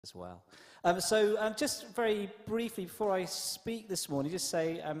as well. Just very briefly, before I speak this morning, just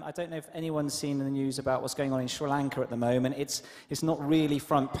say, I don't know if anyone's seen in the news about what's going on in Sri Lanka at the moment. It's not really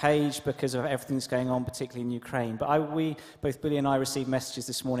front page because of everything that's going on, particularly in Ukraine. But both Billy and I received messages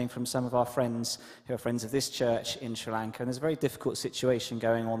this morning from some of our friends who are friends of this church in Sri Lanka. And there's a very difficult situation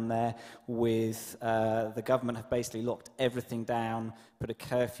going on there with the government have basically locked everything down, put a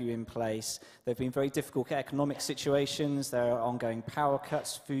curfew in place. There have been very difficult economic situations. There are ongoing power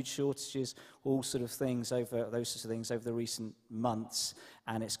cuts, food shortages, all sort of things over the recent months,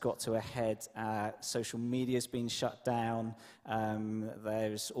 and it's got to a head. Social media's been shut down.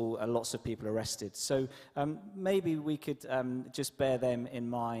 There's lots of people arrested. So maybe we could just bear them in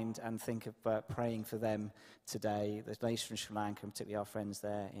mind and think of praying for them today. The nation of Sri Lanka, and particularly our friends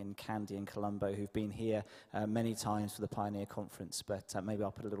there in Kandy and Colombo, who've been here many times for the Pioneer Conference. But maybe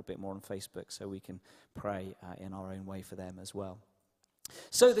I'll put a little bit more on Facebook so we can pray in our own way for them as well.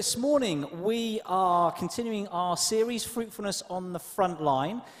 So this morning we are continuing our series, Fruitfulness on the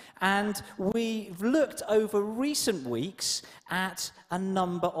Frontline, and we've looked over recent weeks at a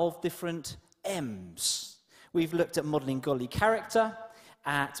number of different M's. We've looked at modelling godly character,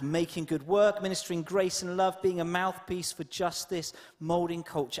 at making good work, ministering grace and love, being a mouthpiece for justice, moulding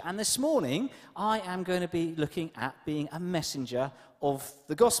culture. And this morning I am going to be looking at being a messenger of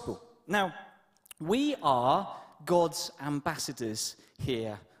the gospel. Now, we are God's ambassadors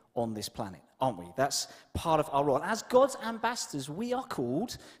here on this planet, aren't we? That's part of our role. As God's ambassadors, we are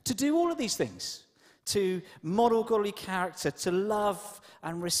called to do all of these things, to model godly character, to love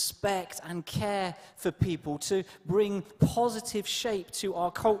and respect and care for people, to bring positive shape to our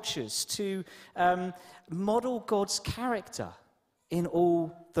cultures, to model God's character in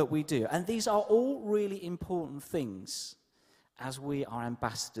all that we do. And these are all really important things as we are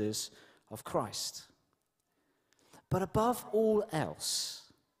ambassadors of Christ. But above all else,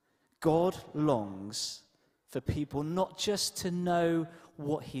 God longs for people not just to know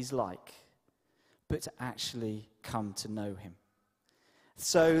what he's like, but to actually come to know him.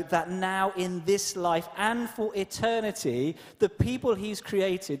 So that now in this life and for eternity, the people he's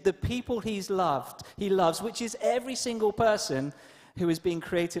created, the people he loves, which is every single person who is being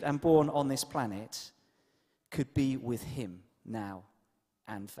created and born on this planet, could be with him now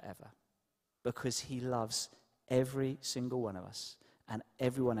and forever. Because he loves every single one of us and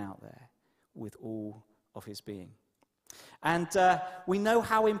everyone out there with all of his being. And we know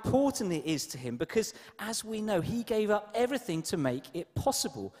how important it is to him because, as we know, he gave up everything to make it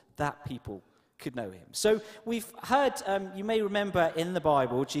possible that people could know him. So we've heard, you may remember in the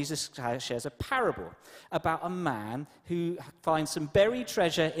Bible, Jesus shares a parable about a man who finds some buried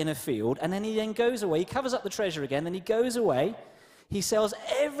treasure in a field, and then he then goes away, he covers up the treasure again, then he goes away. He sells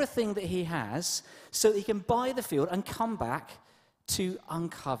everything that he has so that he can buy the field and come back to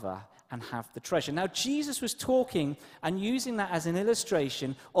uncover and have the treasure. Now, Jesus was talking and using that as an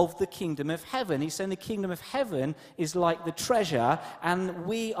illustration of the kingdom of heaven. He's saying the kingdom of heaven is like the treasure, and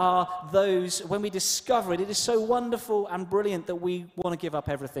we are those, when we discover it, it is so wonderful and brilliant that we want to give up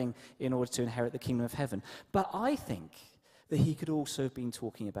everything in order to inherit the kingdom of heaven. But I think that he could also have been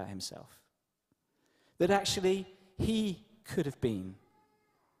talking about himself. That actually he could have been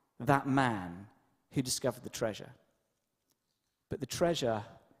that man who discovered the treasure. But the treasure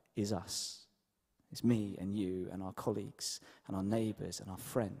is us. It's me and you and our colleagues and our neighbours and our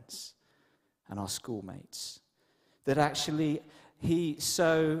friends and our schoolmates. That actually he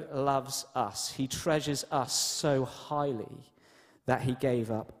so loves us, he treasures us so highly that he gave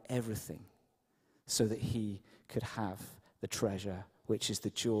up everything so that he could have the treasure, which is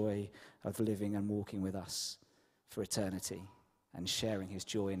the joy of living and walking with us for eternity and sharing his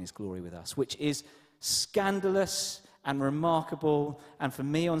joy and his glory with us, which is scandalous and remarkable, and for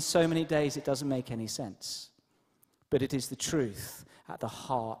me on so many days it doesn't make any sense. But it is the truth at the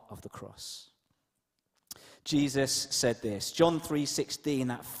heart of the cross. Jesus said this, John 3:16,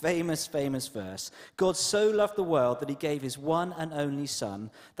 that famous verse, God so loved the world that he gave his one and only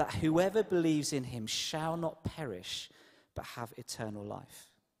Son, that whoever believes in him shall not perish, but have eternal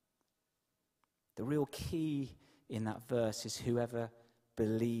life. The real key in that verse is whoever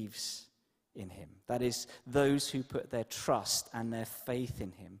believes in him. That is, those who put their trust and their faith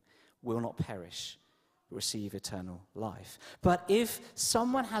in him will not perish, but receive eternal life. But if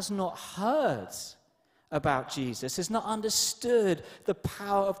someone has not heard about Jesus, has not understood the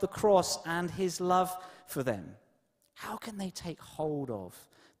power of the cross and his love for them, how can they take hold of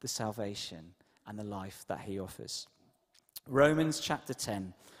the salvation and the life that he offers? Romans chapter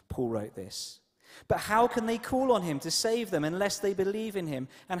 10, Paul wrote this. But how can they call on him to save them unless they believe in him?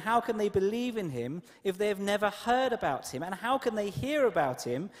 And how can they believe in him if they have never heard about him? And how can they hear about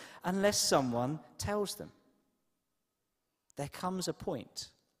him unless someone tells them? There comes a point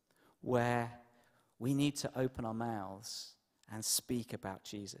where we need to open our mouths and speak about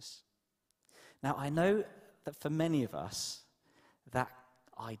Jesus. Now, I know that for many of us, that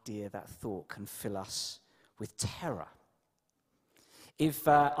idea, that thought can fill us with terror. If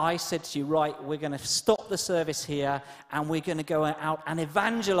I said to you, right, we're going to stop the service here and we're going to go out and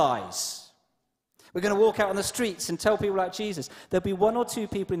evangelize. We're going to walk out on the streets and tell people about Jesus. There'll be one or two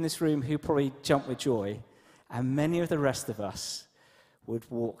people in this room who probably jump with joy, and many of the rest of us would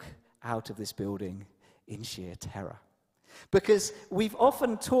walk out of this building in sheer terror. Because we've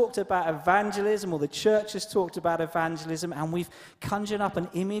often talked about evangelism, or the church has talked about evangelism, and we've conjured up an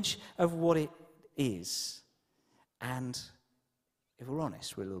image of what it is. And if we're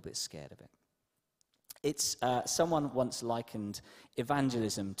honest, we're a little bit scared of it. It's someone once likened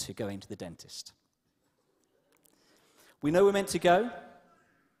evangelism to going to the dentist. We know we're meant to go,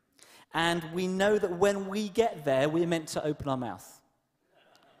 and we know that when we get there, we're meant to open our mouth.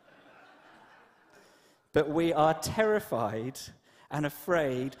 But we are terrified and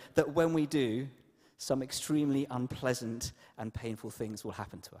afraid that when we do, some extremely unpleasant and painful things will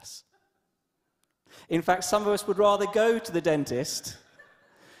happen to us. In fact, some of us would rather go to the dentist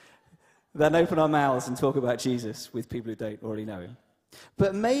than open our mouths and talk about Jesus with people who don't already know him.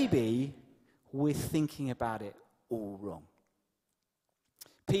 But maybe we're thinking about it all wrong.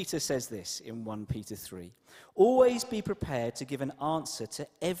 Peter says this in 1 Peter 3. Always be prepared to give an answer to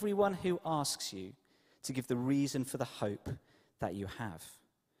everyone who asks you to give the reason for the hope that you have.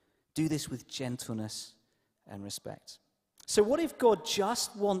 Do this with gentleness and respect. So what if God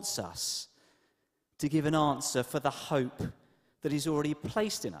just wants us to give an answer for the hope that he's already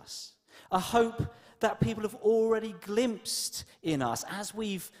placed in us? A hope that people have already glimpsed in us as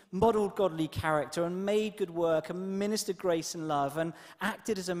we've modeled godly character and made good work and ministered grace and love and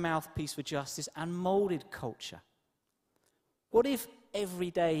acted as a mouthpiece for justice and molded culture. What if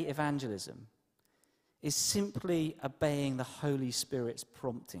everyday evangelism is simply obeying the Holy Spirit's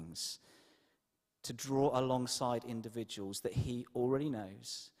promptings to draw alongside individuals that he already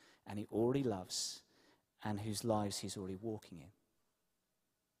knows and he already loves and whose lives he's already walking in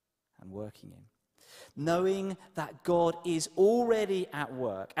and working in? Knowing that God is already at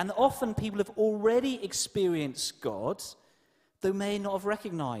work, and often people have already experienced God, though may not have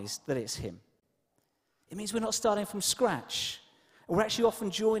recognized that it's him. It means we're not starting from scratch. We're actually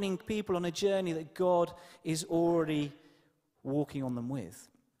often joining people on a journey that God is already walking on them with.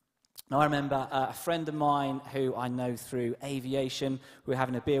 Now, I remember a friend of mine who I know through aviation. We were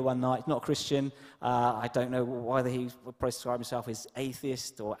having a beer one night, not Christian. I don't know whether he would describe himself as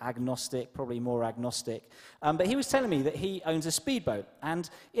atheist or agnostic, probably more agnostic. But he was telling me that he owns a speedboat. And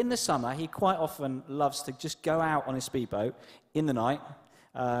in the summer, he quite often loves to just go out on his speedboat in the night,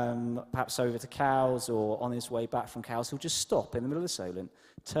 perhaps over to Cowes or on his way back from Cowes. He'll just stop in the middle of the Solent,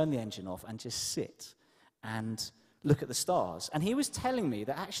 turn the engine off, and just sit and look at the stars. And he was telling me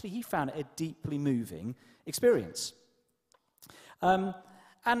that actually he found it a deeply moving experience. And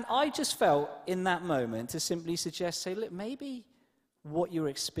I just felt in that moment to simply suggest, say, look, maybe what you're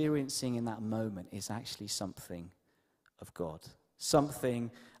experiencing in that moment is actually something of God, something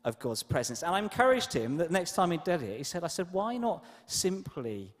of God's presence. And I encouraged him that next time he did it, I said, why not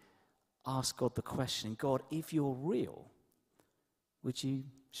simply ask God the question, God, if you're real, would you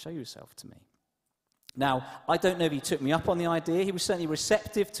show yourself to me? Now, I don't know if he took me up on the idea. He was certainly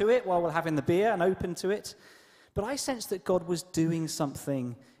receptive to it while we're having the beer and open to it. But I sensed that God was doing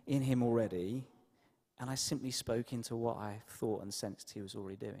something in him already, and I simply spoke into what I thought and sensed he was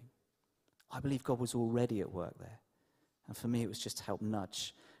already doing. I believe God was already at work there. And for me, it was just to help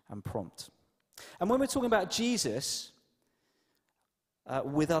nudge and prompt. And when we're talking about Jesus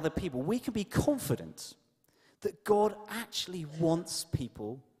with other people, we can be confident that God actually wants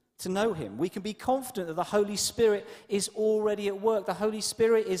people to know him. We can be confident that the Holy Spirit is already at work. The Holy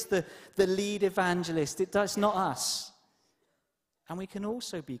Spirit is the lead evangelist. It's not us. And we can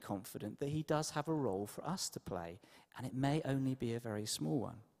also be confident that he does have a role for us to play, and it may only be a very small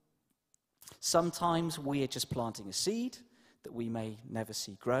one. Sometimes we are just planting a seed that we may never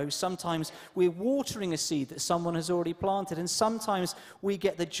see grow. Sometimes we're watering a seed that someone has already planted, and sometimes we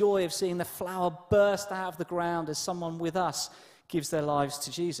get the joy of seeing the flower burst out of the ground as someone with us gives their lives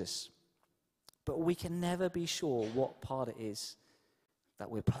to Jesus. But we can never be sure what part it is that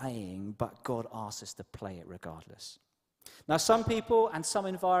we're playing, but God asks us to play it regardless. Now, some people and some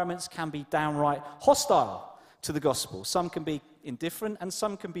environments can be downright hostile to the gospel. Some can be indifferent and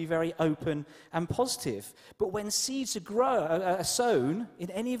some can be very open and positive. But when seeds are sown in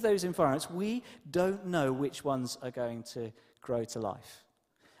any of those environments, we don't know which ones are going to grow to life.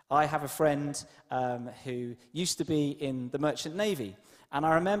 I have a friend who used to be in the Merchant Navy, and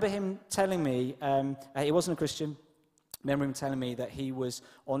I remember him telling me, he wasn't a Christian, I remember him telling me that he was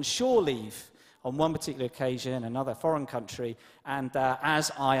on shore leave on one particular occasion, another foreign country, and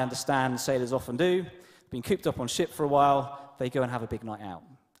as I understand sailors often do, been cooped up on ship for a while, they go and have a big night out.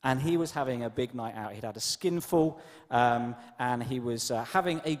 And he was having a big night out. He'd had a skinful, and he was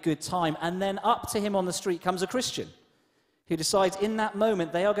having a good time. And then up to him on the street comes a Christian who decides in that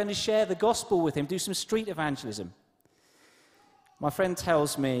moment they are going to share the gospel with him, do some street evangelism. My friend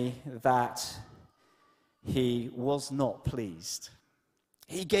tells me that he was not pleased.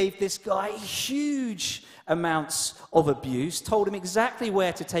 He gave this guy huge amounts of abuse, told him exactly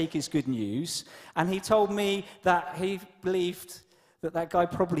where to take his good news, and he told me that he believed that that guy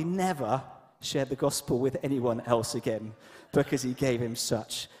probably never shared the gospel with anyone else again because he gave him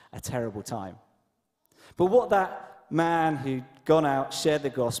such a terrible time. But what that man who'd gone out, shared the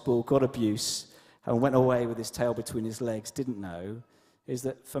gospel, got abuse, and went away with his tail between his legs didn't know is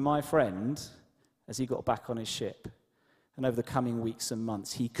that for my friend, as he got back on his ship, and over the coming weeks and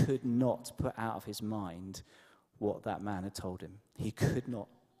months, he could not put out of his mind what that man had told him. He could not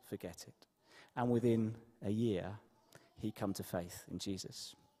forget it. And within a year, he'd come to faith in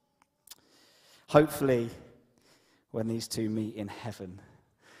Jesus. Hopefully, when these two meet in heaven,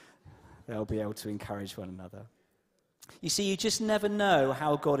 they'll be able to encourage one another. You see, you just never know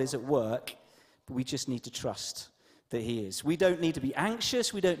how God is at work, but we just need to trust that he is. We don't need to be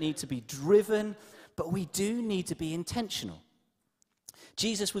anxious, we don't need to be driven, but we do need to be intentional.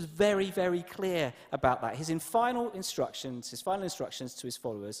 Jesus was very, very clear about that. His final instructions to his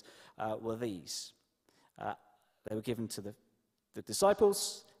followers were these. They were given to the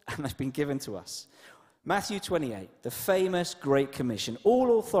disciples, and they've been given to us. Matthew 28, the famous Great Commission.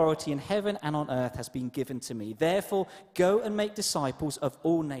 All authority in heaven and on earth has been given to me. Therefore, go and make disciples of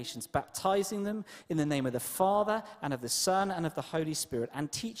all nations, baptizing them in the name of the Father and of the Son and of the Holy Spirit,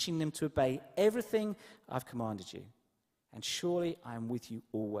 and teaching them to obey everything I've commanded you. And surely I am with you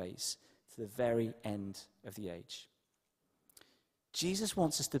always to the very end of the age. Jesus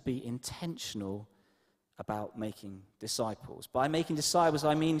wants us to be intentional about making disciples. By making disciples,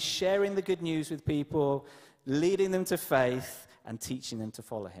 I mean sharing the good news with people, leading them to faith, and teaching them to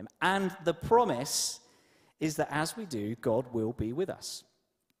follow him. And the promise is that as we do, God will be with us.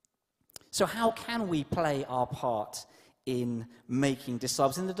 So how can we play our part in making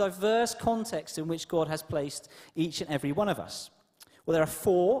disciples, in the diverse context in which God has placed each and every one of us? Well, there are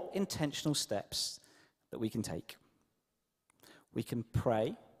 4 intentional steps that we can take. We can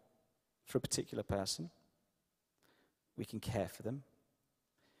pray for a particular person. We can care for them,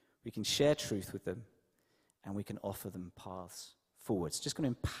 we can share truth with them, and we can offer them paths forwards. Just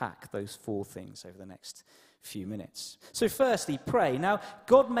going to unpack those 4 things over the next few minutes. So firstly, pray. Now,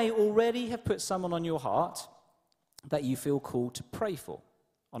 God may already have put someone on your heart that you feel called to pray for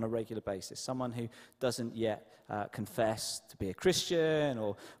on a regular basis, someone who doesn't yet confess to be a Christian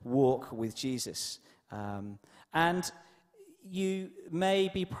or walk with Jesus. And you may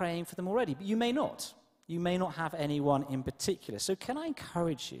be praying for them already, but you may not. You may not have anyone in particular. So can I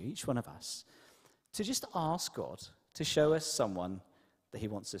encourage you, each one of us, to just ask God to show us someone that he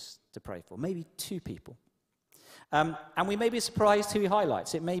wants us to pray for? Maybe 2 people. And we may be surprised who he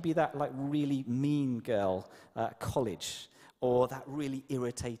highlights. It may be that really mean girl at college, or that really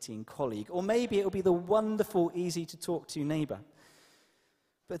irritating colleague, or maybe it'll be the wonderful, easy-to-talk-to neighbor.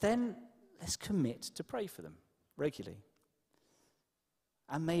 But then let's commit to pray for them regularly.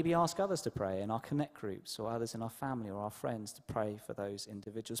 And maybe ask others to pray in our connect groups, or others in our family or our friends to pray for those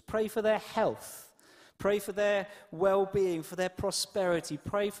individuals. Pray for their health. Pray for their well-being, for their prosperity.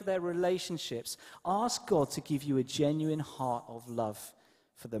 Pray for their relationships. Ask God to give you a genuine heart of love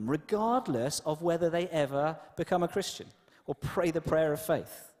for them, regardless of whether they ever become a Christian, or pray the prayer of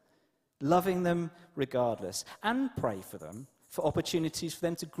faith. Loving them regardless. And pray for them for opportunities for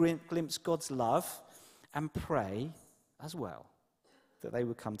them to glimpse God's love, and pray as well that they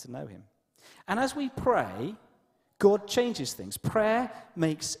would come to know him. And as we pray, God changes things. Prayer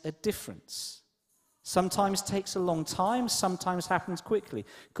makes a difference. Sometimes takes a long time, sometimes happens quickly.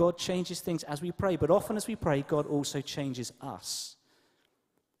 God changes things as we pray, but often as we pray, God also changes us.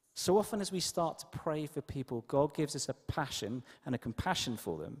 So often as we start to pray for people, God gives us a passion and a compassion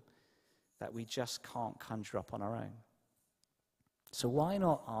for them that we just can't conjure up on our own. So why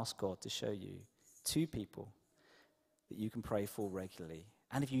not ask God to show you 2 people that you can pray for regularly?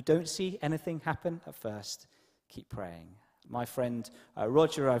 And if you don't see anything happen at first, keep praying. My friend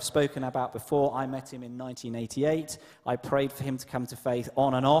Roger, I've spoken about before. I met him in 1988. I prayed for him to come to faith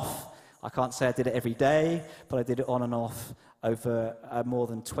on and off. I can't say I did it every day, but I did it on and off over more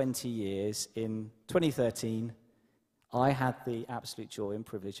than 20 years. In 2013, I had the absolute joy and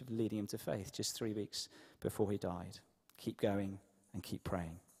privilege of leading him to faith just 3 weeks before he died. Keep going and keep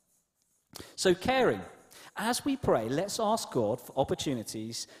praying. So caring. As we pray, let's ask God for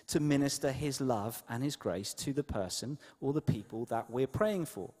opportunities to minister his love and his grace to the person or the people that we're praying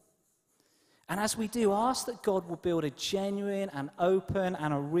for. And as we do, ask that God will build a genuine and open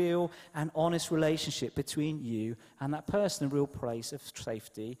and a real and honest relationship between you and that person, a real place of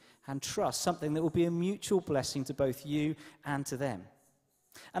safety and trust, something that will be a mutual blessing to both you and to them.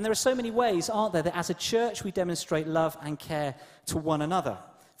 And there are so many ways, aren't there, that as a church we demonstrate love and care to one another.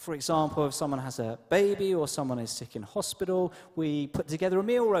 For example, if someone has a baby or someone is sick in hospital, we put together a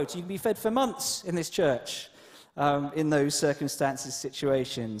meal rota. You can be fed for months in this church. In those circumstances,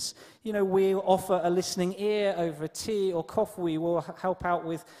 situations. You know, we offer a listening ear over tea or coffee. We will help out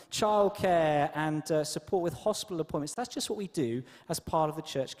with childcare and support with hospital appointments. That's just what we do as part of the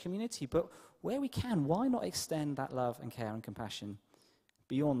church community. But where we can, why not extend that love and care and compassion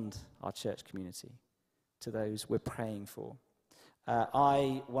beyond our church community to those we're praying for?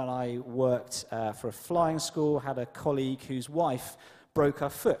 When I worked for a flying school, had a colleague whose wife broke her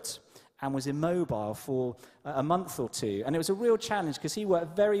foot and was immobile for a month or two. And it was a real challenge because he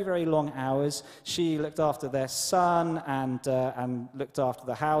worked very, very long hours. She looked after their son and looked after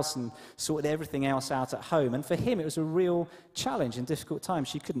the house and sorted everything else out at home. And for him, it was a real challenge and difficult time.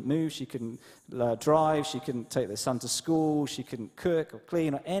 She couldn't move, she couldn't drive, she couldn't take the son to school, she couldn't cook or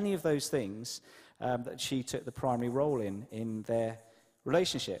clean or any of those things that she took the primary role in their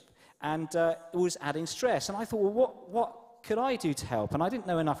relationship. And it was adding stress. And I thought, well, what could I do to help? And I didn't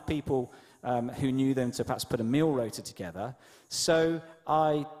know enough people who knew them to perhaps put a meal rota together. So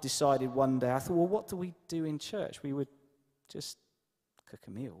I decided one day, I thought, well, what do we do in church? We would just cook a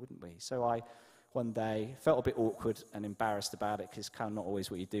meal, wouldn't we? So I, one day, felt a bit awkward and embarrassed about it, because it's kind of not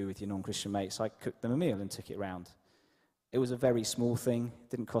always what you do with your non-Christian mates. I cooked them a meal and took it round. It was a very small thing. It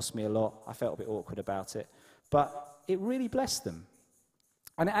didn't cost me a lot. I felt a bit awkward about it. But it really blessed them.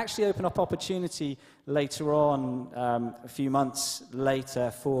 And it actually opened up opportunity later on, a few months later,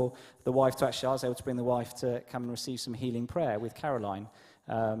 for the wife to actually, I was able to bring the wife to come and receive some healing prayer with Caroline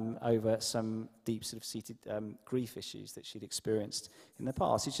over some deep sort of seated grief issues that she'd experienced in the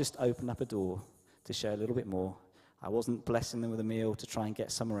past. It just opened up a door to share a little bit more. I wasn't blessing them with a meal to try and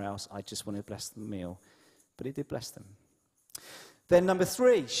get somewhere else. I just wanted to bless them with a meal. But it did bless them. Then number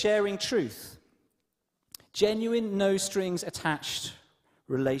 3, sharing truth. Genuine, no strings attached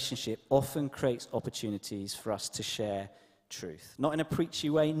relationship often creates opportunities for us to share truth. Not in a preachy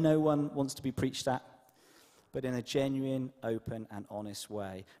way, no one wants to be preached at, but in a genuine, open, and honest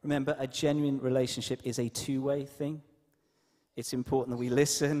way. Remember, a genuine relationship is a two-way thing. It's important that we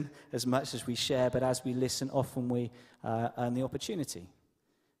listen as much as we share, but as we listen, often we earn the opportunity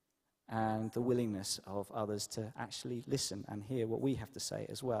and the willingness of others to actually listen and hear what we have to say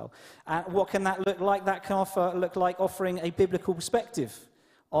as well. What can that look like? That can look like offering a biblical perspective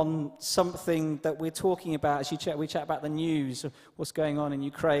on something that we're talking about as we chat about the news, what's going on in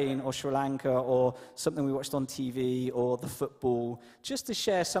Ukraine or Sri Lanka, or something we watched on TV, or the football, just to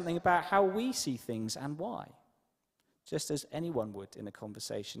share something about how we see things and why, just as anyone would in a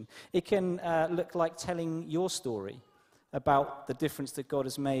conversation. It can look like telling your story about the difference that God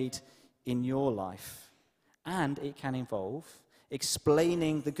has made in your life, and it can involve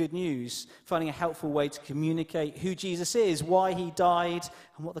explaining the good news, finding a helpful way to communicate who Jesus is, why he died,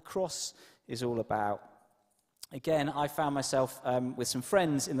 and what the cross is all about. Again, I found myself with some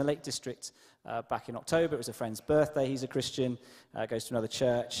friends in the Lake District back in October. It was a friend's birthday. He's a Christian, goes to another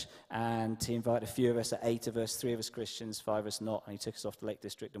church, and he invited a few of us, 8 of us, 3 of us Christians, 5 of us not, and he took us off to the Lake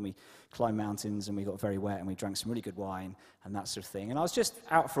District, and we climbed mountains, and we got very wet, and we drank some really good wine, and that sort of thing. And I was just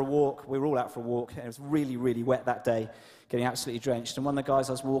out for a walk. We were all out for a walk, and it was really, really wet that day, getting absolutely drenched. And one of the guys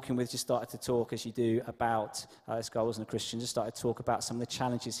I was walking with just started to talk, as you do, about, this guy wasn't a Christian, just started to talk about some of the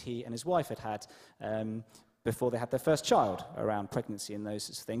challenges he and his wife had before they had their first child, around pregnancy and those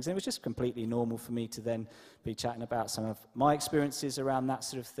sorts of things. And it was just completely normal for me to then be chatting about some of my experiences around that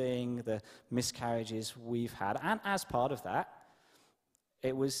sort of thing, the miscarriages we've had. And as part of that,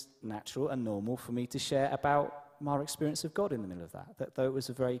 it was natural and normal for me to share about my experience of God in the middle of that. That though it was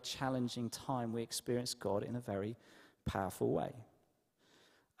a very challenging time, we experienced God in a very powerful way.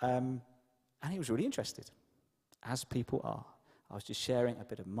 And he was really interested, as people are. I was just sharing a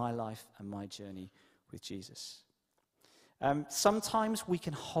bit of my life and my journey with Jesus. Sometimes we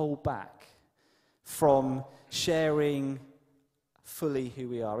can hold back from sharing fully who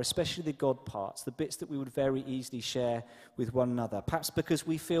we are, especially the God parts, the bits that we would very easily share with one another. Perhaps because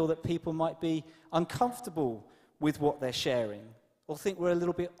we feel that people might be uncomfortable with what they're sharing or think we're a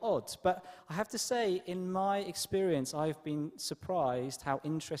little bit odd. But I have to say, in my experience, I've been surprised how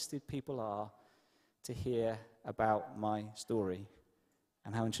interested people are to hear about my story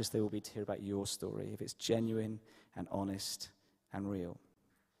and how interested they will be to hear about your story, if it's genuine and honest and real.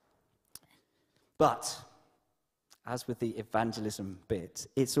 But as with the evangelism bit,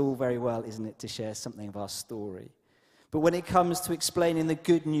 it's all very well, isn't it, to share something of our story. But when it comes to explaining the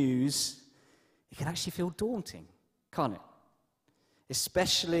good news, it can actually feel daunting, can't it?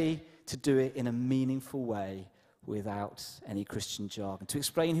 Especially to do it in a meaningful way without any Christian jargon. To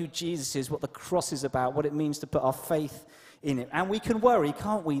explain who Jesus is, what the cross is about, what it means to put our faith in it. And we can worry,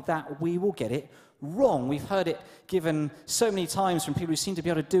 can't we, that we will get it wrong. We've heard it given so many times from people who seem to be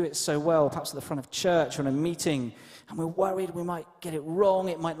able to do it so well, perhaps at the front of church or in a meeting, and we're worried we might get it wrong,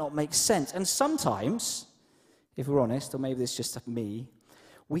 it might not make sense. And sometimes, if we're honest, or maybe it's just me,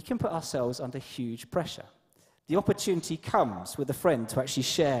 we can put ourselves under huge pressure. The opportunity comes with a friend to actually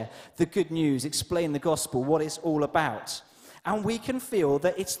share the good news, explain the gospel, what it's all about. And we can feel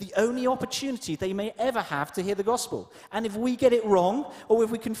that it's the only opportunity they may ever have to hear the gospel. And if we get it wrong, or if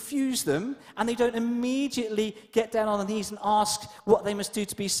we confuse them, and they don't immediately get down on their knees and ask what they must do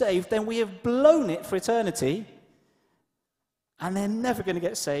to be saved, then we have blown it for eternity, and they're never going to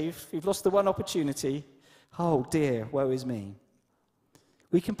get saved. We've lost the one opportunity. Oh dear, woe is me.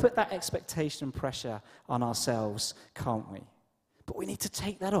 We can put that expectation and pressure on ourselves, can't we? But we need to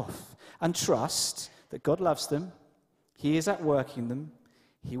take that off and trust that God loves them. He is at work in them,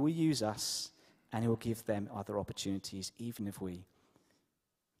 he will use us, and he will give them other opportunities, even if we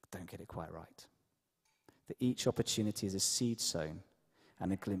don't get it quite right. That each opportunity is a seed sown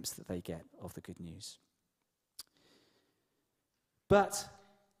and a glimpse that they get of the good news. But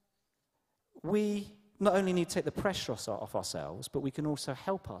we not only need to take the pressure off ourselves, but we can also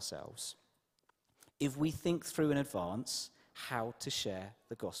help ourselves if we think through in advance how to share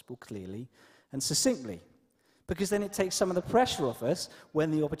the gospel clearly and succinctly. Because then it takes some of the pressure off us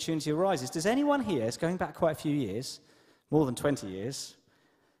when the opportunity arises. Does anyone here, it's going back quite a few years, more than 20 years,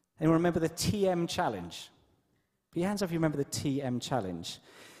 anyone remember the TM challenge? Put your hands up if you remember the TM challenge.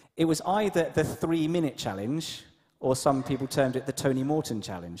 It was either the 3-minute challenge, or some people termed it the Tony Morton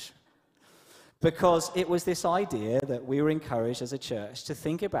challenge. Because it was this idea that we were encouraged as a church to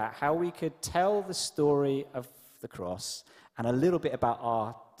think about how we could tell the story of the cross and a little bit about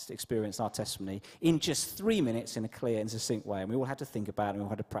our experience, our testimony, in just 3 minutes in a clear and succinct way. And we all had to think about it, and we all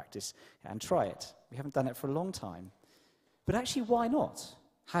had to practice and try it. We haven't done it for a long time. But actually, why not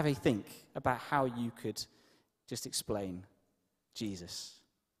have a think about how you could just explain Jesus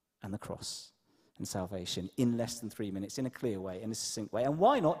and the cross and salvation in less than 3 minutes, in a clear way, in a succinct way? And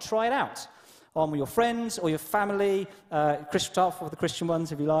why not try it out on your friends or your family, Christian staff, or the Christian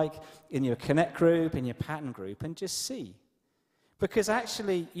ones, if you like, in your Connect group, in your Pattern group, and just see. Because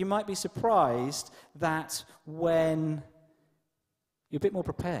actually, you might be surprised that when you're a bit more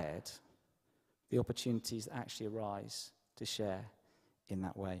prepared, the opportunities actually arise to share in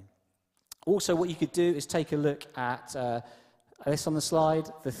that way. Also, what you could do is take a look at this on the slide,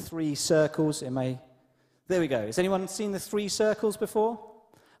 the 3 circles. There we go. Has anyone seen the 3 circles before?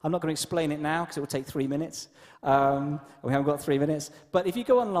 I'm not going to explain it now because it will take 3 minutes. We haven't got 3 minutes. But if you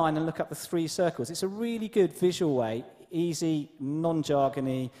go online and look up the 3 circles, it's a really good visual way, easy,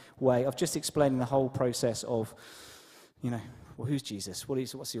 non-jargony way of just explaining the whole process of, well, who's Jesus?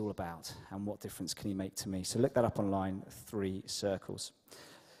 What's he all about? And what difference can he make to me? So look that up online, 3 circles.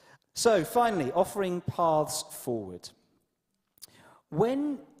 So finally, offering paths forward.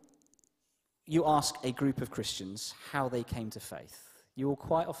 When you ask a group of Christians how they came to faith, you will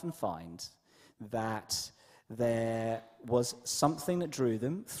quite often find that there was something that drew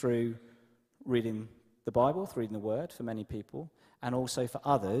them through reading the Bible, through reading the Word for many people, and also for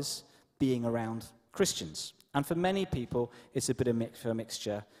others being around Christians. And for many people, it's a bit of a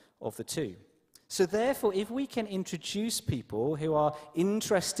mixture of the two. So therefore, if we can introduce people who are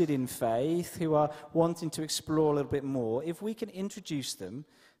interested in faith, who are wanting to explore a little bit more, if we can introduce them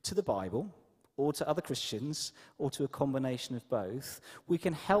to the Bible, or to other Christians, or to a combination of both, we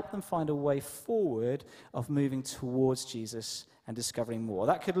can help them find a way forward of moving towards Jesus and discovering more.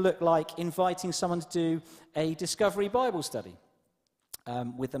 That could look like inviting someone to do a discovery Bible study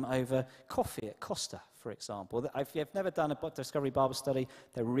with them over coffee at Costa, for example. If you've never done a discovery Bible study,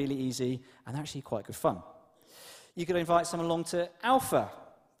 they're really easy and they're actually quite good fun. You could invite someone along to Alpha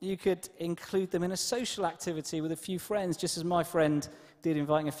you could include them in a social activity with a few friends, just as my friend did,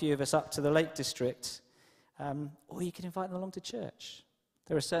 inviting a few of us up to the Lake District. Or you could invite them along to church.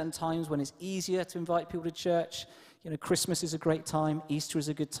 There are certain times when it's easier to invite people to church. You know, Christmas is a great time. Easter is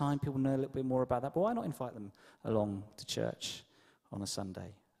a good time. People know a little bit more about that. But why not invite them along to church on a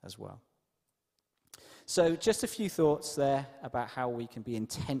Sunday as well? So just a few thoughts there about how we can be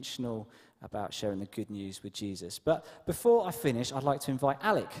intentional about sharing the good news with Jesus. But before I finish, I'd like to invite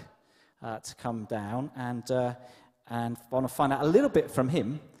Alec to come down and want to find out a little bit from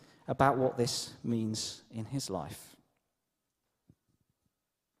him about what this means in his life.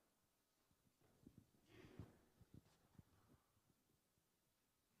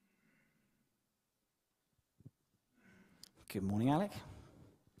 Good morning, Alec.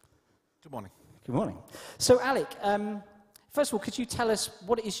 Good morning. Good morning. So, Alec, first of all, could you tell us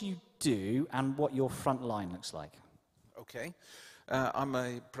what it is you do and what your Frontline looks like? Okay. I'm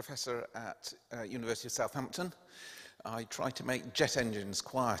a professor at University of Southampton. I try to make jet engines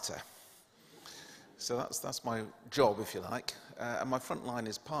quieter. So that's my job, if you like. And my Frontline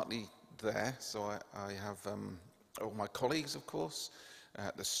is partly there. So I have all my colleagues, of course,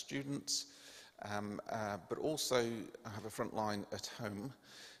 the students, but also I have a Frontline at home.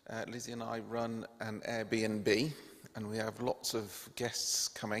 Lizzie and I run an Airbnb, and we have lots of guests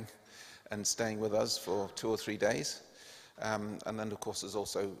coming and staying with us for 2 or 3 days. And then, of course, there's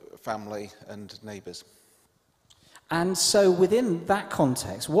also family and neighbours. And so within that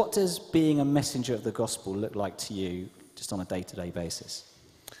context, what does being a messenger of the gospel look like to you just on a day-to-day basis?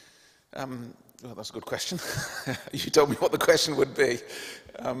 Well, that's a good question. You told me what the question would be.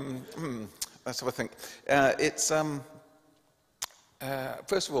 Let's have a think.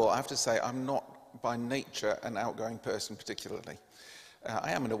 First of all, I have to say I'm not by nature an outgoing person particularly.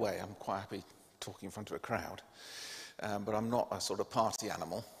 I am in a way. I'm quite happy talking in front of a crowd. But I'm not a sort of party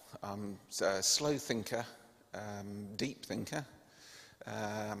animal. I'm a slow thinker, deep thinker,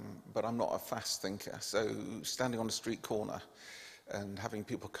 but I'm not a fast thinker. So standing on a street corner and having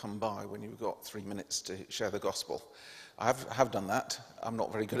people come by when you've got 3 minutes to share the gospel, I have done that. I'm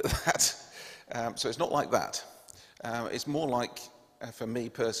not very good at that. So it's not like that. It's more like, for me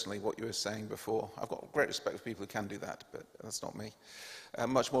personally, what you were saying before. I've got great respect for people who can do that, but that's not me.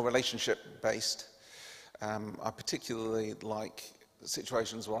 Much more relationship-based. I particularly like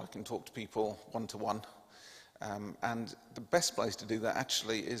situations where I can talk to people one-to-one. And the best place to do that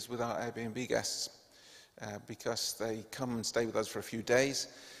actually is with our Airbnb guests, because they come and stay with us for a few days,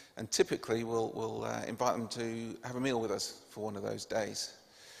 and typically we'll invite them to have a meal with us for one of those days.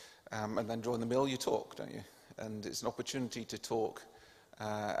 And then during the meal you talk, don't you? And it's an opportunity to talk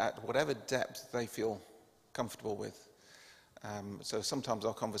at whatever depth they feel comfortable with. So sometimes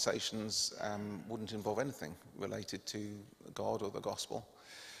our conversations wouldn't involve anything related to God or the gospel.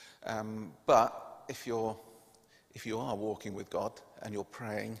 But if you are walking with God and you're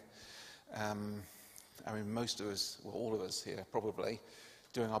praying, I mean, most of us, well, all of us here probably,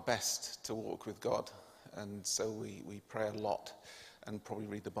 doing our best to walk with God. And so we pray a lot and probably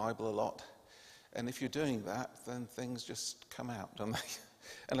read the Bible a lot. And if you're doing that, then things just come out, don't they?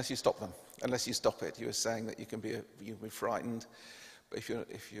 Unless you stop them. Unless you stop it. You were saying that you can be frightened, but if you're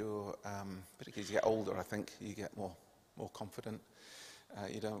particularly as you get older, I think you get more confident.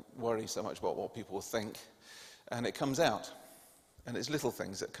 You don't worry so much about what people will think, and it comes out. And it's little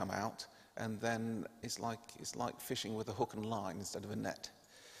things that come out, and then it's like fishing with a hook and line instead of a net.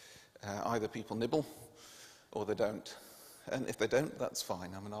 Either people nibble, or they don't. And if they don't, that's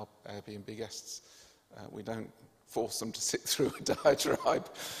fine. I mean, our Airbnb guests, we don't force them to sit through a diatribe.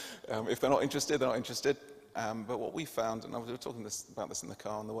 If they're not interested, they're not interested. But what we found, and I was talking about this in the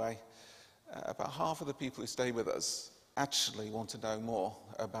car on the way, about half of the people who stay with us actually want to know more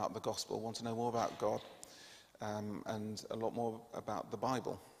about the gospel, want to know more about God, and a lot more about the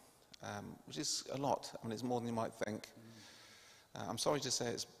Bible, which is a lot. I mean, it's more than you might think. I'm sorry to say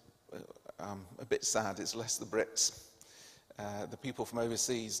it's a bit sad. It's less the Brits. The people from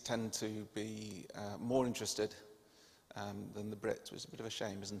overseas tend to be more interested than the Brits, which is a bit of a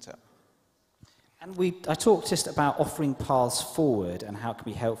shame, isn't it? And I talked just about offering paths forward and how it can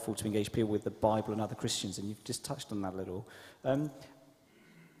be helpful to engage people with the Bible and other Christians, and you've just touched on that a little.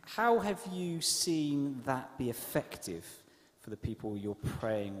 How have you seen that be effective for the people you're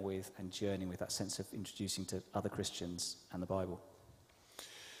praying with and journeying with, that sense of introducing to other Christians and the Bible?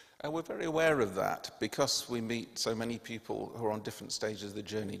 We're very aware of that because we meet so many people who are on different stages of the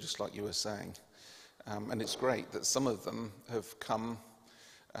journey, just like you were saying. And it's great that some of them have come.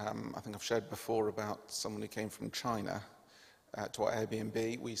 I think I've shared before about someone who came from China to our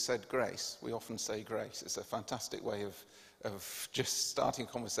Airbnb. We said grace. We often say grace. It's a fantastic way of of just starting a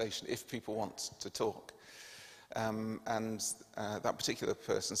conversation if people want to talk. That particular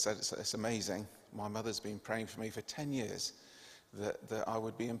person said, it's amazing. My mother's been praying for me for 10 years that I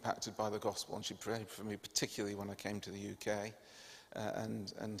would be impacted by the gospel, and she prayed for me particularly when I came to the UK,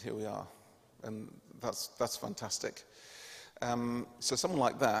 and here we are. And that's fantastic. So someone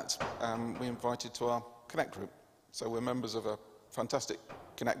like that, we invited to our Connect group. So we're members of a fantastic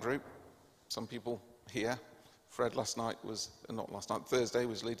Connect group. Some people here. Fred Thursday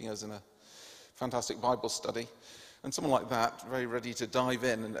was leading us in a fantastic Bible study. And someone like that, very ready to dive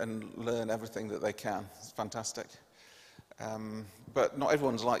in and learn everything that they can. It's fantastic. But not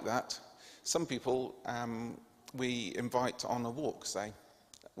everyone's like that. Some people we invite on a walk, say.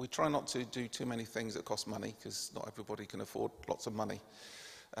 We try not to do too many things that cost money, because not everybody can afford lots of money.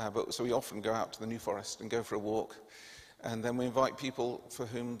 So we often go out to the New Forest and go for a walk. And then we invite people for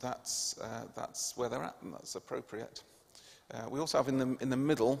whom that's where they're at, and that's appropriate. We also have in the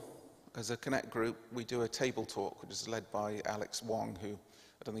middle, as a Connect group, we do a table talk, which is led by Alex Wong, who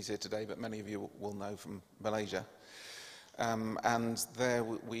I don't think he's here today, but many of you will know from Malaysia. And there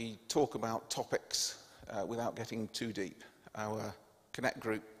we talk about topics without getting too deep. Our Connect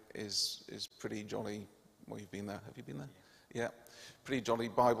group is pretty jolly. Well, you've been there. Have you been there? Yeah. Pretty jolly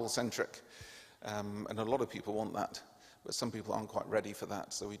Bible-centric. And a lot of people want that. But some people aren't quite ready for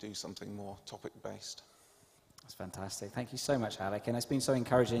that, so we do something more topic-based. That's fantastic. Thank you so much, Alec. And it's been so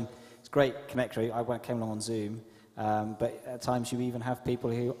encouraging. It's great Connect group. I came along on Zoom. But at times you even have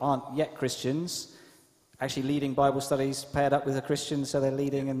people who aren't yet Christians actually leading Bible studies, paired up with a Christian, so they're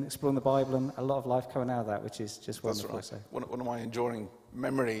leading and exploring the Bible, and a lot of life coming out of that, which is just wonderful. That's right. One of my enduring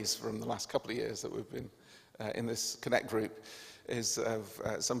memories from the last couple of years that we've been in this Connect group is of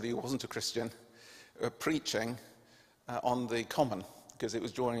somebody who wasn't a Christian preaching on the common, because it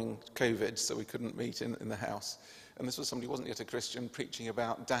was during COVID, so we couldn't meet in the house. And this was somebody who wasn't yet a Christian preaching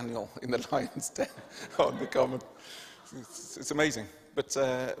about Daniel in the lion's den on the common. It's amazing.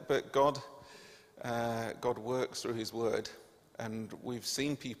 But God works through his word, and we've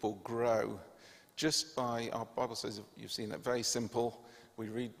seen people grow just by, our Bible says, you've seen it, very simple. We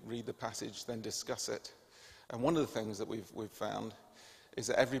read the passage, then discuss it. And one of the things that we've found is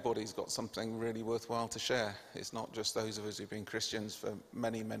that everybody's got something really worthwhile to share. It's not just those of us who've been Christians for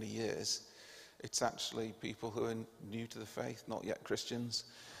many, many years. It's actually people who are new to the faith, not yet Christians.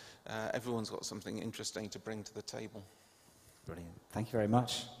 Everyone's got something interesting to bring to the table. Brilliant. Thank you very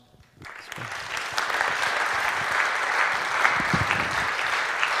much.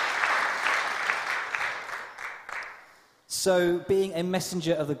 So, being a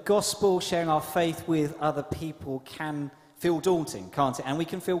messenger of the gospel, sharing our faith with other people can feel daunting, can't it? And we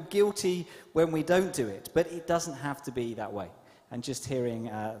can feel guilty when we don't do it, but it doesn't have to be that way. And just hearing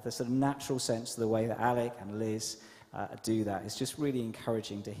the sort of natural sense of the way that Alec and Liz do that is just really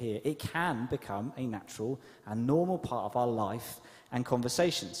encouraging to hear. It can become a natural and normal part of our life and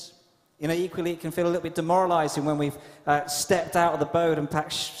conversations. You know, equally, it can feel a little bit demoralizing when we've stepped out of the boat and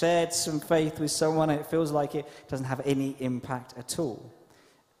perhaps shared some faith with someone, and it feels like it doesn't have any impact at all.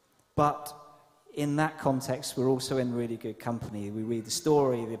 But in that context, we're also in really good company. We read the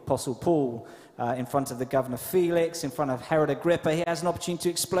story, the Apostle Paul, in front of the governor Felix, in front of Herod Agrippa. He has an opportunity to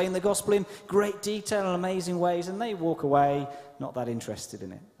explain the gospel in great detail and amazing ways, and they walk away not that interested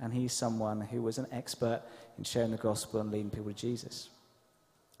in it. And he's someone who was an expert in sharing the gospel and leading people to Jesus.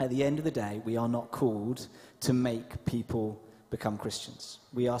 At the end of the day, we are not called to make people become Christians.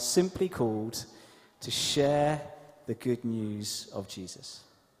 We are simply called to share the good news of Jesus.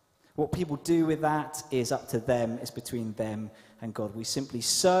 What people do with that is up to them. It's between them and God. We simply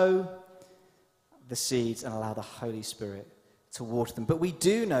sow the seeds and allow the Holy Spirit to water them. But we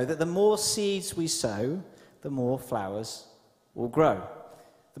do know that the more seeds we sow, the more flowers will grow.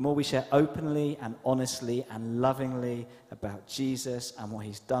 The more we share openly and honestly and lovingly about Jesus and what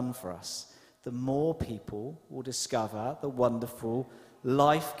he's done for us, the more people will discover the wonderful,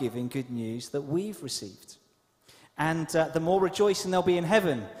 life-giving good news that we've received. And the more rejoicing there'll be in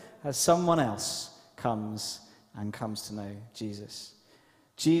heaven as someone else comes to know Jesus.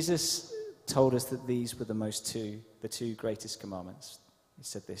 Jesus told us that these were the two greatest commandments. He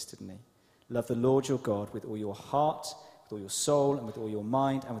said this, didn't he? Love the Lord your God with all your heart, with all your soul, and with all your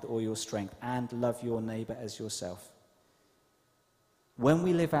mind, and with all your strength, and love your neighbor as yourself. When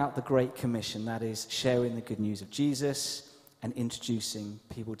we live out the Great Commission, that is, sharing the good news of Jesus and introducing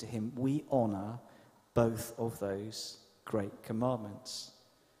people to him, we honor both of those great commandments.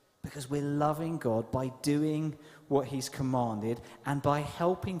 Because we're loving God by doing what he's commanded and by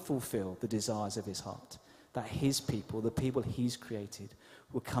helping fulfill the desires of his heart. That his people, the people he's created,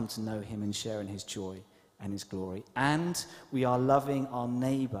 will come to know him and share in his joy and his glory. And we are loving our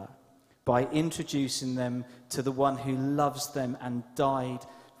neighbour by introducing them to the one who loves them and died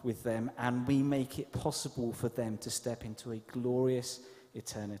with them, and we make it possible for them to step into a glorious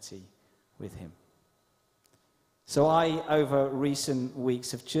eternity with him. So I, over recent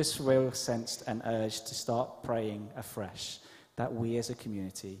weeks, have just really sensed an urge to start praying afresh that we as a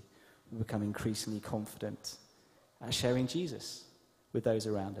community will become increasingly confident at sharing Jesus with those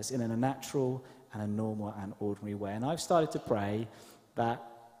around us in a natural and a normal and ordinary way. And I've started to pray that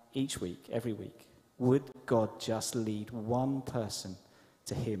each week, every week, would God just lead one person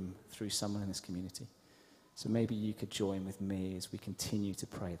to him through someone in this community. So maybe you could join with me as we continue to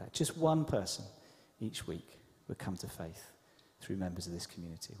pray that just one person each week would come to faith through members of this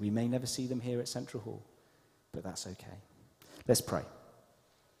community. We may never see them here at Central Hall, but that's okay. Let's pray.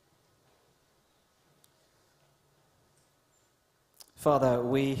 Father,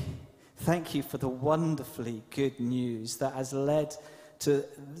 we thank you for the wonderfully good news that has led to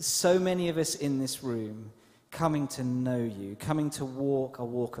so many of us in this room coming to know you, coming to walk a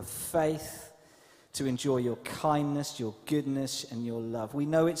walk of faith, to enjoy your kindness, your goodness, and your love. We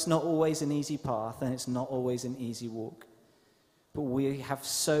know it's not always an easy path, and it's not always an easy walk. But we have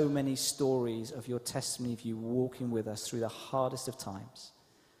so many stories of your testimony of you walking with us through the hardest of times,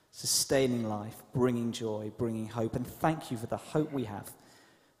 sustaining life, bringing joy, bringing hope. And thank you for the hope we have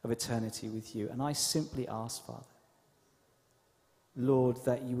of eternity with you. And I simply ask, Father, Lord,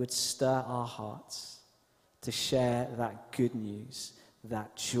 that you would stir our hearts to share that good news,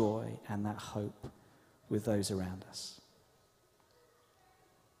 that joy, and that hope with those around us.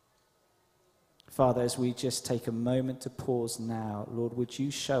 Father, as we just take a moment to pause now, Lord, would you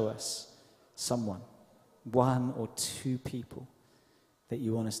show us someone, one or two people, that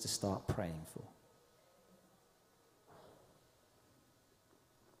you want us to start praying for?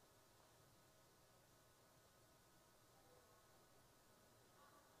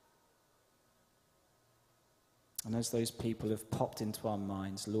 And as those people have popped into our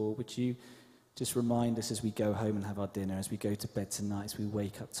minds, Lord, would you just remind us as we go home and have our dinner, as we go to bed tonight, as we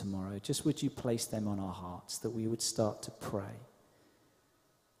wake up tomorrow, just would you place them on our hearts, that we would start to pray,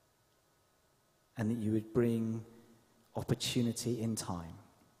 and that you would bring opportunity in time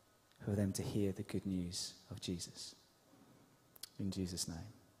for them to hear the good news of Jesus. In Jesus' name,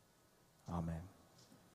 amen.